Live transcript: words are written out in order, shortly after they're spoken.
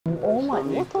Oh my,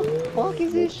 what the fuck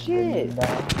is this shit?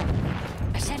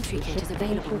 A sentry kit is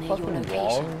available near your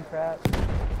location.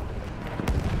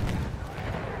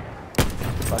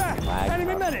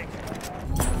 Enemy medic!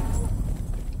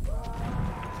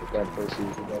 Get that pussy,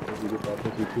 get that pussy, get that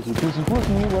pussy,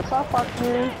 what's up,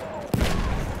 fucker?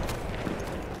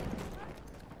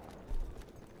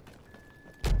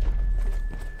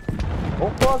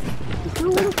 Oh fuck!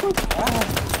 What the fuck? Ah!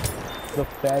 The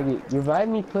faggot. Revive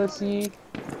me, pussy!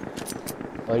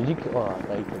 Oh, you can. Oh, I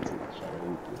thought you could see the shot.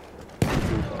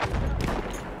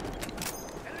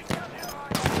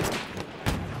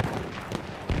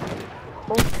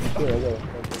 Oh, shit,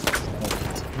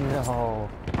 No,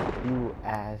 you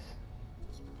ass.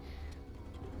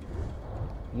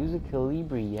 Use a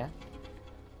kolibri, yeah?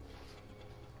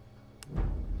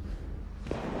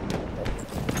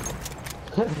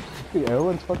 Dude,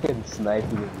 everyone's fucking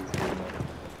sniping in this game.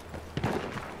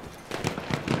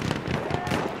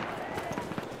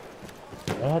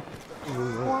 What?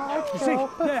 See,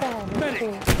 there,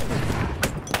 medic!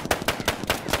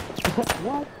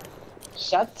 What?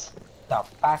 Shut the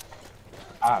fuck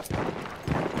up.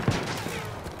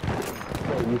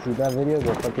 You see that video?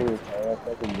 Go fucking retire,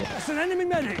 fucking get. That's an enemy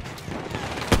medic!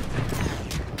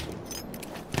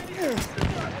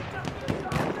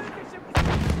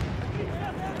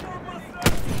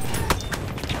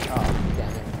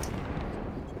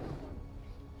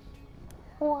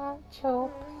 Watch your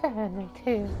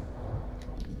profanity.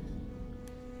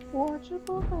 Watch your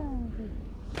profanity.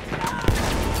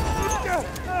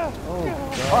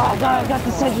 Oh god, I got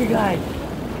the sentry guy!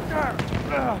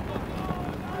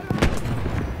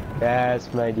 Yes,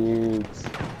 my dudes.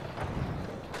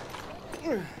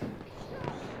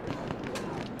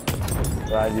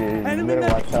 Roger, you better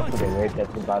watch out for the raid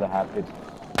that's about to happen.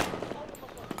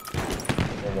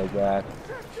 Oh my god.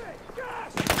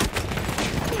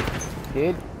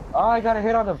 Dude. Oh, I got a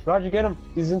hit on him. Roger, get him.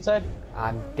 He's inside.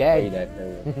 I'm dead.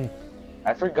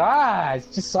 I forgot. It's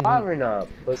just sovereign up,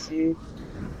 pussy.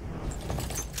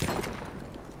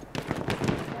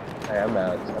 Hey, I'm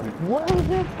out. What is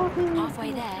that fucking?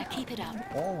 Halfway there, keep it up.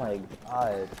 Oh my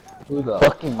god. Who the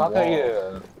fucking fuck are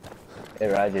you? Hey,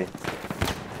 Roger.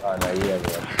 Oh no, you have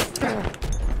one.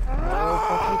 Oh,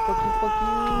 fuck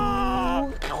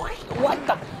you. What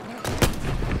the?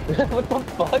 What the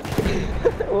fuck?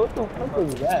 What the fuck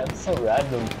was that? It's so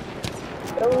random.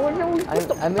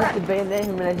 I meant to bayonet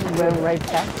him and I just ran right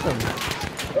past him.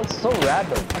 That's so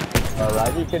random.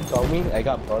 Roger can tell me I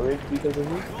got buried because of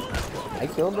you. I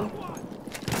killed him.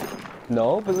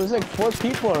 No, but there's like 4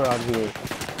 people around here.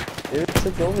 They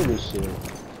took over this shit.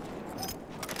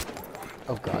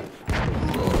 Oh god.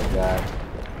 Oh my god.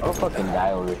 I'll fucking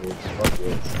die over here. Fuck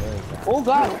this. Oh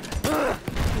god!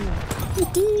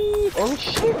 Oh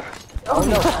shit! Oh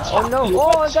no! Oh no!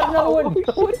 Oh, I got another one!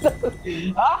 What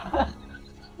the? Ah!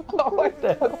 What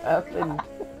the hell happened?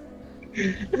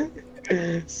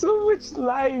 So much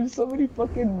lives, so many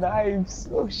fucking knives.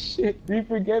 Oh shit,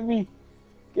 Reaper, get me.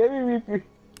 Get me, Reaper.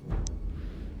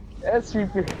 Yes,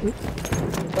 Reaper.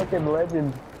 Fucking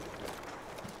legend.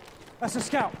 That's a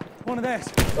scout. One of theirs.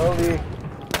 Sorry.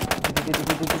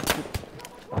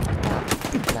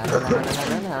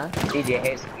 Nah. DJ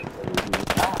has me.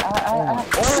 Oh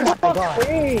my god.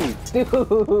 Dude,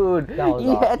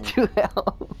 you had to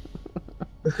help.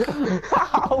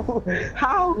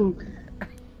 How?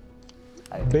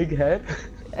 Big head?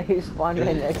 He spawned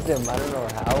right next to him. I don't know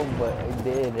how, but I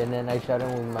did. And then I shot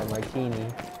him with my martini.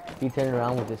 He turned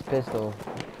around with his pistol.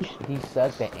 He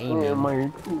sucked at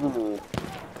aiming.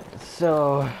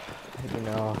 So, you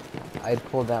know, I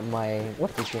pulled out my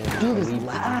what's the thing? Dude, this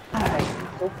lag.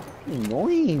 So fucking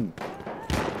annoying.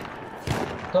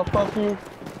 Stop puppy.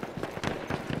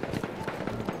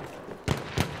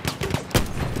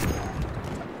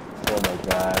 Oh my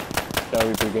god.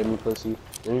 Sorry for getting me pussy.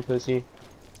 Get me pussy.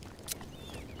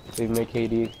 Save my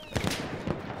KD.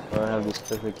 I don't have this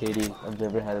perfect KD. I've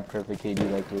never had a perfect KD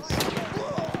like this.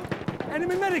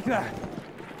 Enemy medic there!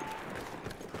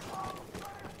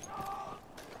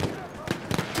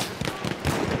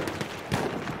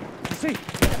 See?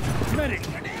 Medic!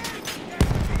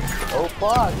 Oh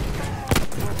fuck!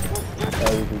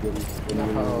 Sorry for getting me.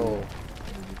 Oh.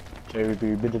 Cherry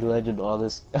Beer, been the legend, all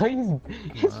this.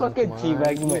 he's fucking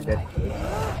teabagging my dead.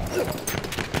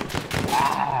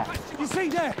 Ah! You see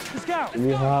there? The scout! Give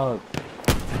me a hug.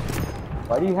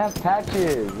 Why do you have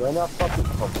patches? Why not fucking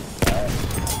guys?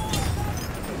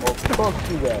 Oh, fuck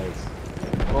you guys.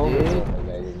 Oh, Dude.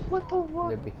 guys. What the fuck?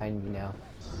 They're behind me now.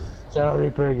 Shadow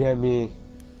Reaper, get me.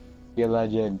 You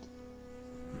legend.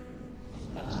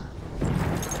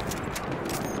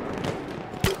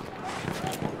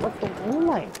 What the? Oh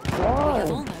my We have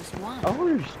god. almost won.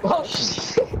 Oh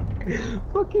shit!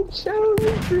 Fucking Shadow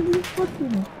Reaper, you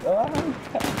fucking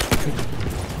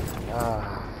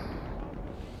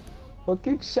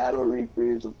fucking Shadow Reaper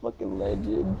is a fucking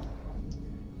legend.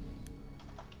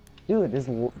 Dude,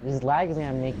 this lag is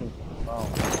I'm making. Oh.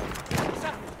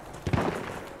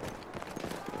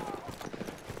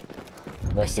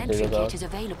 A sentry kit is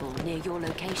available near your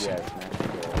location. Yes, man.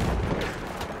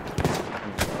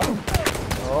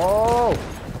 Oh!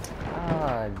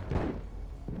 God.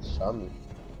 Shot me.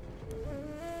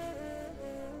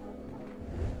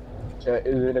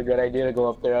 Is it a good idea to go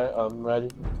up there, Roger?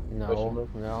 No,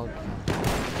 no.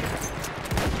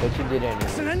 But you did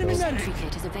It's an enemy A anyway. sentry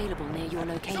kit is available near your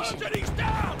location. He's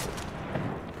down!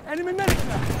 Enemy medic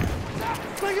now!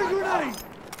 Fling a grenade!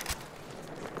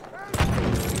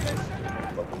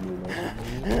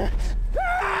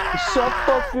 Shut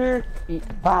fucker!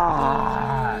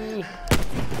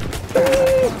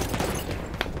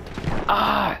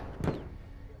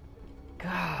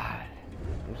 God.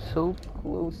 I'm so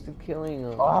close to killing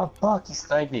him. Oh fuck, he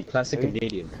sniped me. Classic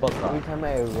Canadian. Fuck Every off. time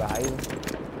I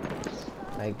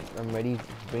arrive, like, I'm ready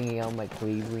bringing out my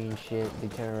kolibri and shit, they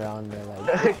turn around and they're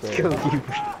like,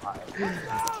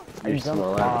 You're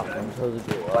small. I'm supposed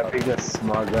to go. I bring a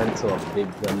small gun to a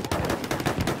big gun.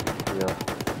 Yeah.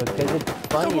 because it's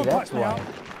funny, Someone that's punch me why. out.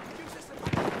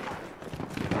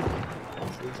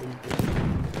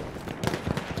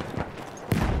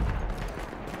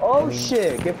 Oh I mean-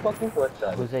 shit! Get fucking pushed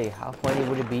on. Jose, how funny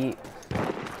would it be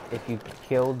if you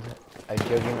killed a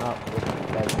juggernaut with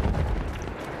that?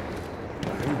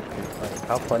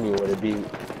 How funny would it be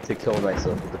to kill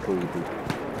myself with the kolibri?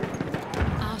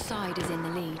 Our side is in the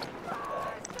lead.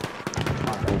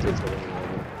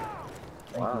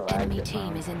 Wow. Enemy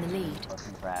team is in the lead.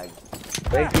 Fucking brag.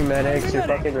 Thank you, medics. You're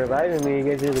fucking reviving me. You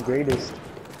guys are the greatest.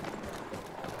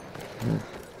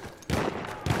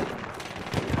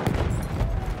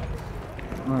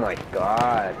 Oh my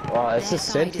god. Wow, that's Their a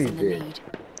side is sentry in the bit. lead.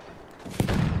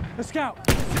 A scout!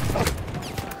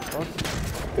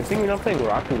 Good thing we're not playing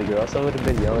Rocket League, or else I would have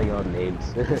been yelling out names.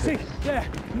 See, there,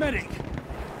 medic!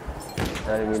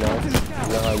 How do we know? You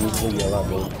know how I usually yell out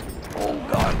names.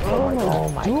 Oh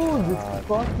my Dude, God. this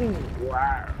fucking.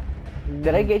 Wow.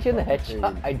 Did I get you in the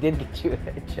headshot? I did get you a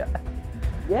headshot.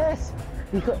 Yes!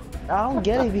 Because I don't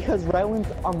get it because right when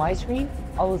on my screen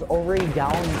I was already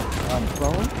down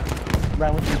prone.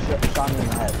 Right when you shot me in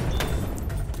the head.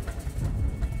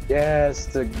 Yes,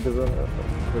 the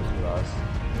person lost.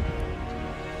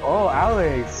 Oh,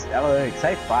 Alex,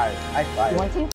 high five, high You five. want to?